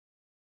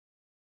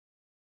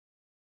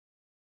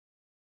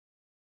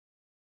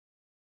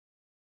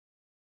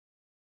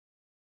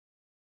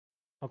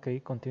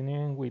Okay,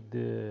 continuing with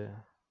the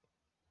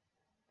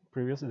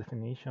previous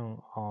definition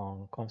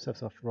on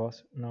concepts of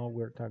ROS, now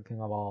we're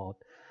talking about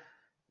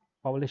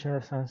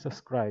publishers and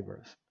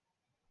subscribers.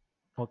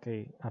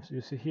 Okay, as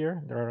you see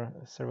here, there are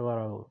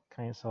several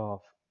kinds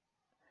of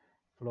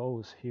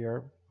flows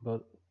here,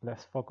 but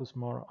let's focus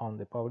more on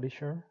the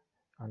publisher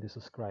and the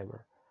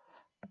subscriber.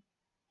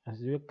 As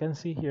you can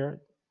see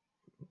here,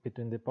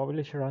 between the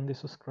publisher and the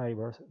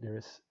subscribers, there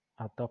is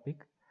a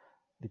topic.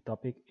 The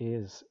topic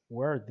is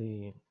where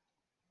the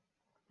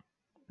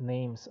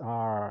names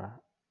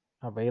are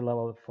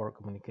available for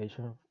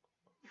communication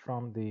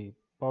from the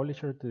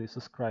publisher to the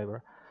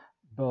subscriber,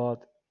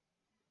 but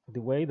the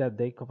way that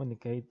they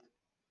communicate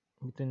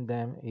between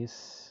them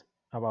is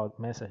about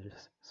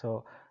messages.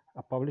 So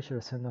a publisher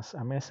sends us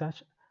a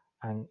message,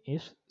 and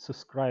each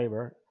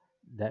subscriber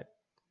that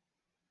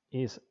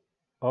is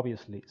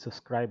obviously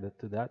subscribed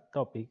to that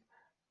topic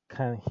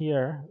can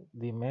hear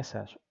the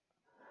message.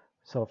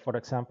 So for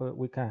example,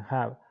 we can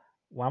have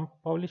one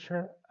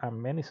publisher and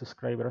many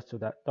subscribers to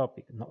that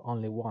topic, not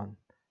only one.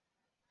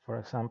 For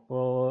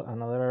example,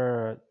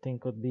 another thing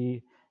could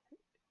be,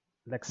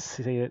 let's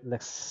see,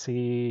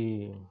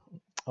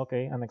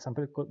 okay, an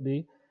example could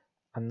be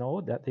a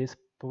node that is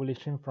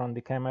publishing from the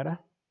camera,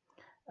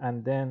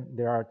 and then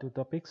there are two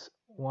topics,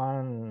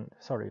 one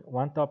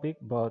topic,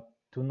 but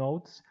two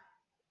nodes.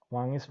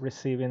 One is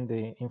receiving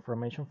the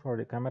information for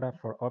the camera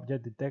for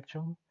object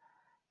detection,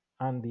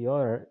 and the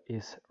other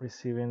is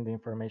receiving the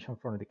information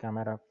from the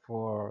camera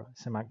for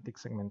semantic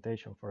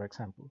segmentation, for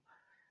example.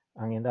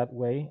 And in that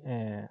way,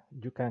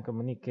 you can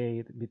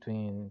communicate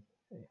between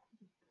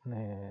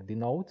the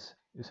nodes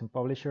using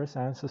publishers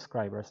and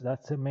subscribers.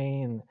 That's the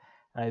main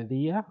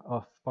idea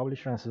of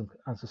publishers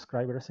and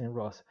subscribers in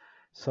ROS.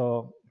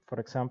 So,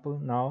 for example,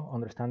 now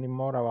understanding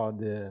more about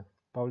the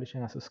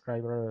publishing and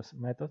subscribers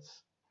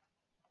methods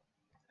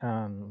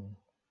and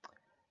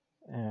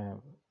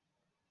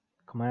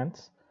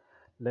commands,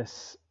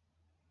 let's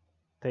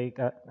take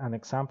an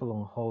example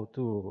on how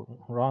to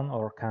run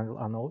or handle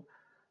a node.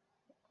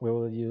 We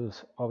will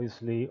use,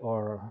 obviously,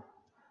 our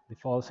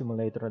default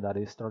simulator, that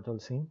is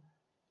TurtleSim.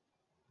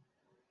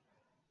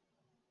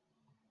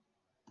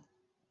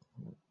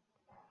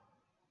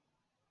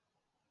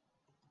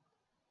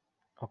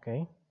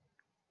 Okay,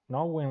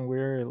 now when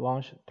we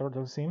launch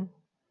TurtleSim,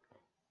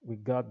 we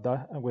got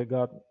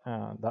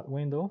that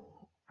window,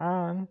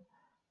 and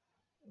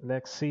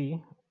let's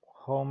see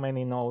how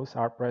many nodes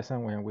are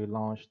present when we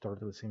launch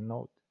TurtleSim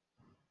node.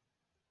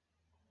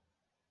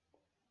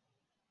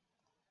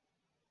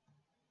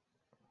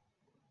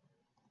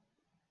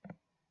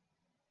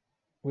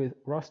 With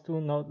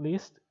ROS2 node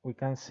list, we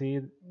can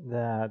see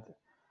that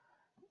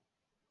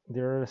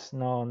there's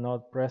no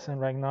node present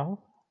right now.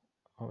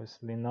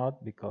 Obviously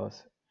not,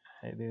 because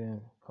I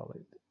didn't call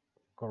it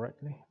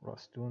correctly.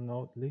 ROS2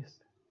 node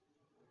list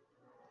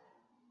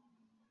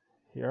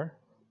here.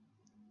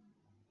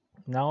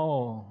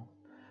 Now,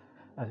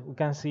 as we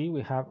can see,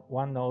 we have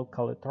one node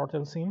called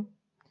TurtleSim,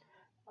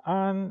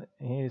 and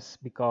it's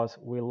because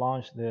we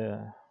launched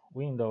the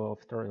window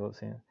of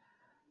TurtleSim.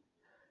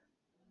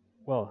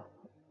 Well,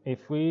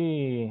 if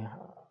we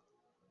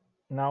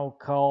now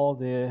call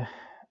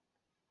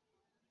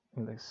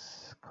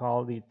let's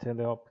call the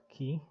teleop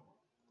key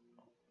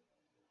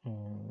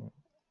for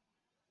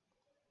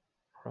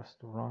us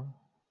to run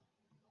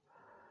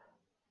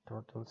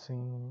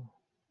TurtleSim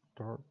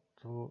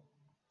turtle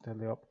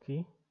teleop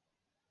key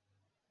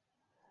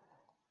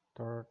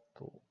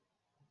turtle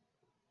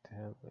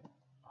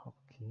teleop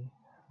key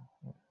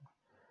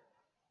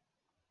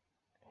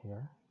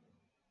here,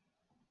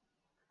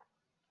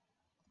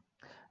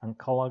 and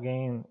call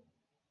again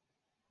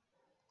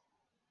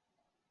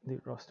the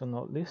ROS2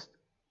 node list.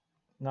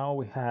 Now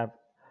we have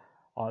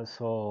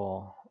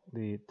also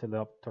the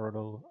teleop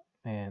turtle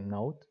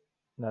node.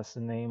 That's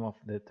the name of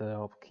the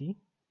teleop key.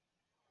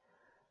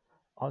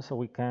 Also,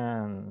 we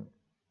can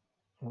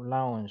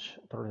launch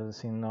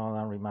TurtleSim node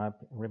and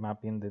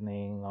remapping the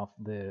name of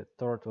the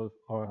turtle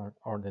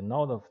or the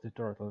node of the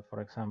turtle.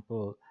 For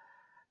example,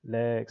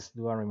 let's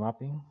do a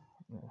remapping.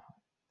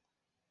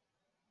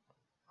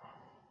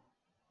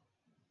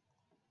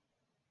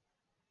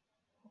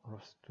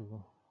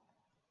 ROS2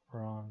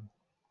 run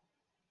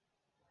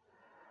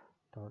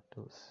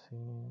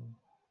TurtleSim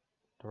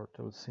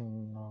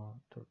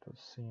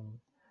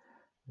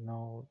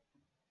node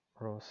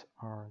ROS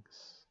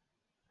args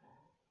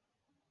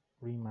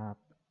remap,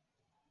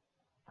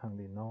 and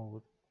the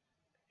node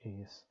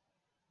is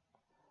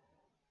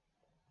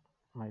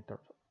my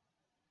turtle.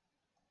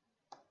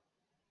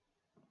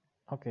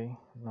 Okay,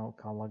 now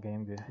call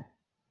again the.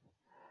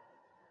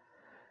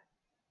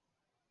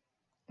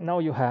 Now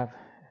you have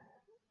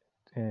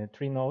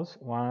three nodes,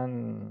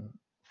 one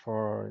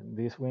for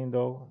this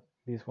window,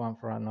 this one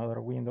for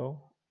another window,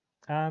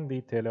 and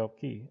the teleop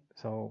key.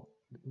 So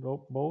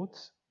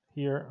both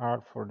here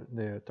are for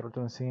the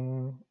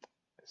TurtleSim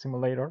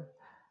simulator,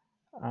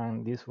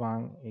 and this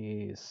one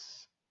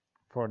is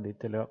for the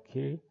teleop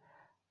key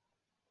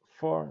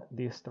for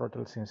this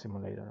TurtleSim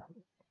simulator.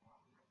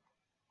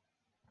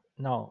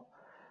 Now,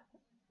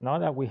 Now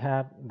that we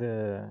have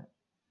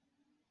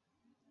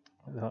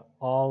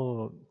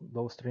all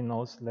those three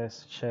nodes,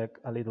 let's check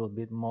a little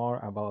bit more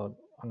about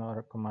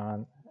another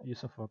command.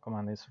 Useful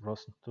command is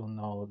ROS2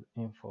 node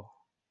info,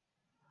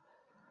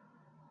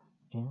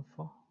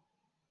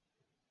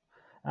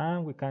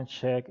 and we can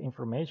check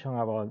information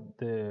about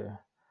the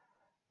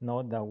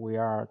node that we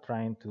are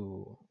trying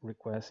to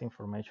request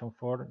information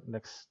for.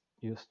 Let's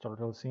use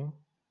TurtleSim.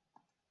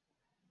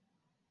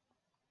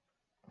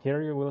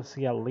 Here you will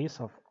see a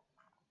list of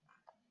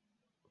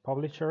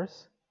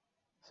publishers,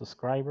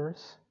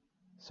 subscribers,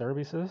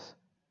 services,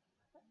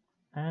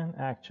 and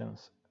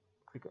actions.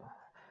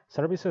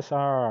 Services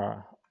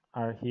are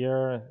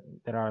here.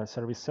 There are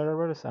service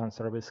servers and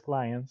service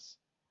clients.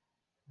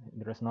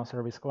 There is no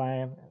service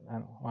client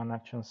and one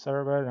action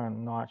server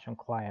and no action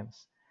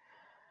clients.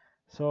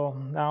 So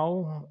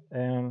now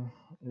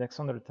let's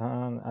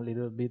understand a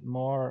little bit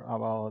more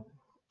about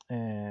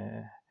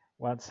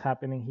what's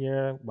happening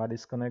here, what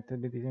is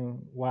connected between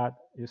what,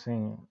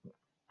 using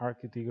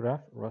RQT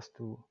graph,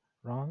 ROS2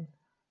 run,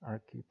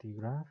 RQT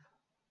graph.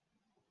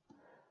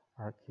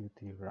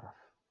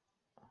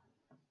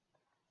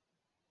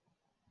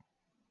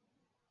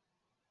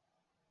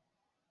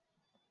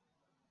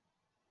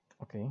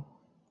 Okay.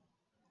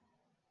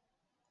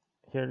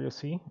 Here you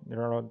see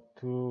there are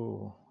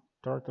two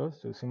turtles,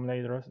 two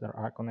simulators that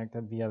are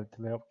connected via the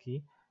teleop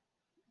key,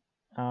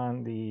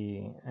 and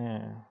the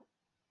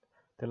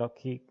teleop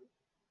key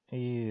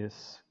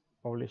is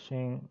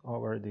publishing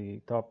over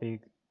the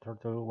topic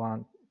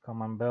turtle1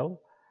 command bell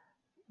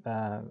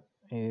that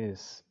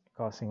is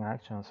causing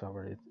actions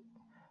over it.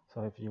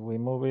 So if we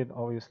move it,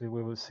 obviously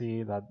we will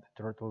see that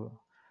the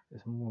turtle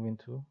is moving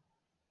too.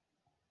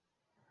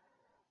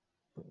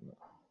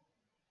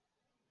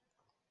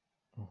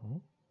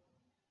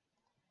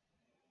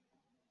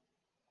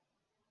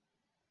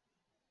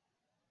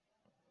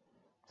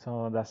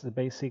 So that's the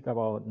basic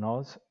about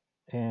nodes.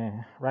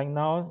 Right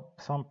now,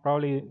 some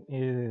probably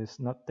is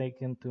not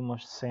taking too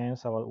much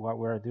sense about what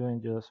we're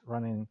doing, just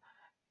running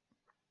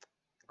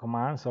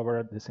commands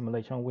over the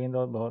simulation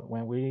window. But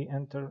when we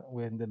enter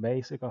with the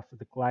basic of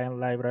the client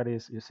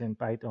libraries using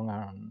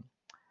Python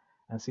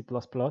and C++,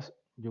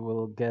 you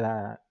will get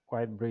a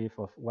quite brief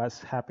of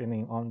what's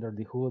happening under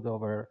the hood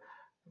over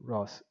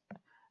ROS.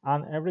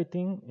 And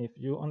everything, if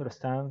you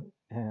understand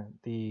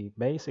the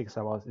basics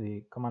about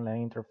the command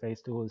line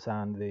interface tools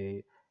and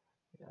the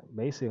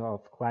basic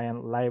of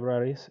client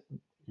libraries,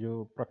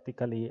 you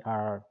practically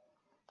are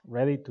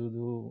ready to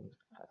do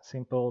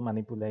simple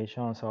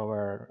manipulations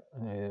over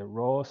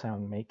rows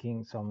and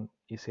making some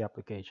easy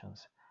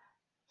applications.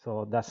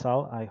 So that's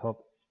all. I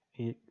hope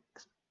it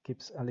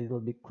keeps a little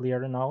bit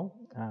clearer now.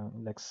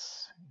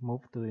 Let's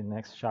move to the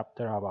next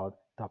chapter about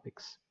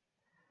topics.